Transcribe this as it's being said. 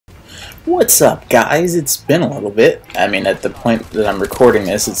What's up, guys? It's been a little bit. I mean, at the point that I'm recording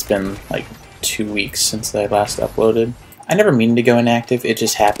this, it's been like 2 weeks since I last uploaded. I never mean to go inactive, it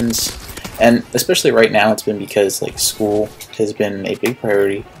just happens. And especially right now, it's been because like school has been a big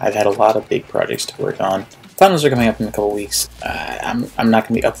priority. I've had a lot of big projects to work on. Finals are coming up in a couple weeks. I'm not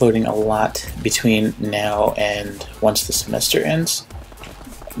going to be uploading a lot between now and once the semester ends.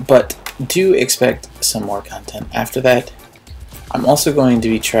 But do expect some more content after that. I'm also going to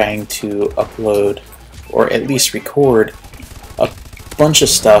be trying to upload, or at least record, a bunch of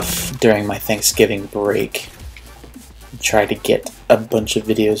stuff during my Thanksgiving break. Try to get a bunch of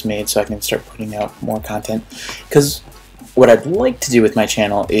videos made so I can start putting out more content. Because what I'd like to do with my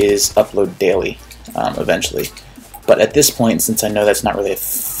channel is upload daily, eventually. But at this point, since I know that's not really a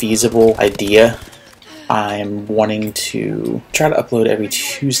feasible idea, I'm wanting to try to upload every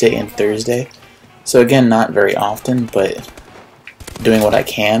Tuesday and Thursday. So again, not very often, but doing what I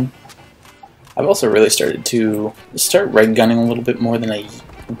can. I've also really started to red gunning a little bit more than I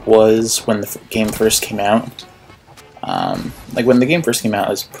was when the game first came out. Like when the game first came out, I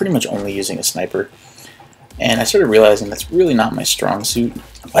was pretty much only using a sniper, and I started realizing that's really not my strong suit.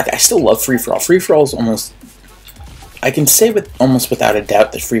 Like, I still love free-for-all. Free-for-all is almost, I can say almost without a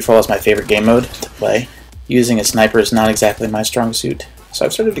doubt that free-for-all is my favorite game mode to play. Using a sniper is not exactly my strong suit, so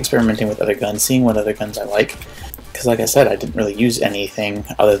I've started experimenting with other guns, seeing what other guns I like. Because like I said, I didn't really use anything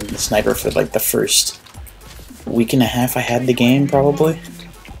other than the sniper for like the first week and a half I had the game, probably.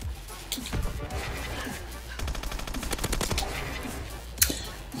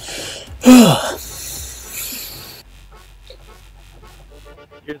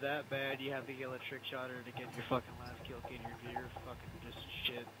 You're that bad, you have to kill a trick shotter to get your fucking last kill in your gear. Fucking just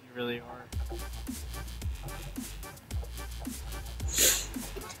shit, you really are.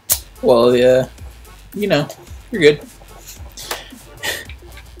 Well, yeah, you know, you're good.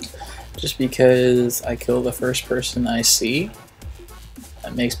 Just because I kill the first person I see,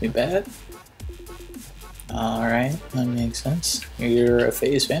 that makes me bad? Alright, that makes sense. You're a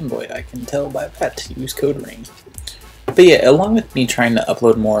FaZe fanboy, I can tell by that. Use code RAIN. But yeah, along with me trying to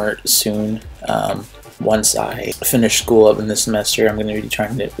upload more soon, once I finish school up in this semester, I'm going to be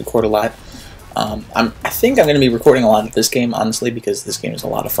trying to record a lot. I think I'm going to be recording a lot of this game, honestly, because this game is a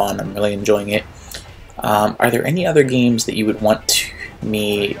lot of fun. I'm really enjoying it. Are there any other games that you would want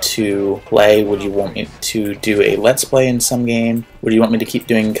me to play? Would you want me to do a Let's Play in some game? Would you want me to keep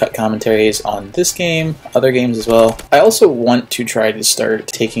doing cut commentaries on this game, other games as well? I also want to try to start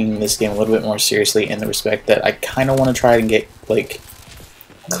taking this game a little bit more seriously in the respect that I kind of want to try and get, like,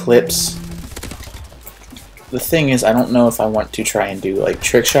 clips. The thing is, I don't know if I want to try and do, like,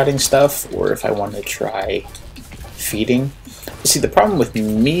 trick-shotting stuff, or if I want to try feeding. See, the problem with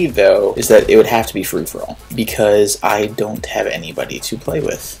me, though, is that it would have to be free-for-all, because I don't have anybody to play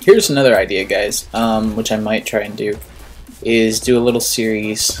with. Here's another idea, guys, which I might try and do, is do a little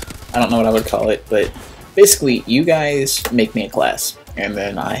series. I don't know what I would call it, but basically, you guys make me a class, and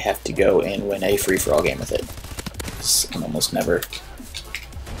then I have to go and win a free-for-all game with it. I'm almost never...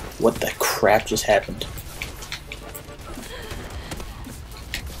 What the crap just happened?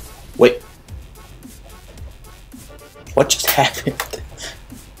 Wait. What just happened?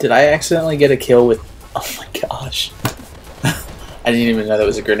 Did I accidentally get a kill with... Oh my gosh. I didn't even know that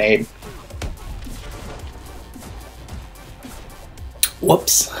was a grenade.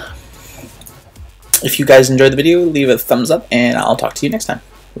 Whoops. If you guys enjoyed the video, leave a thumbs up, and I'll talk to you next time.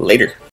 Later.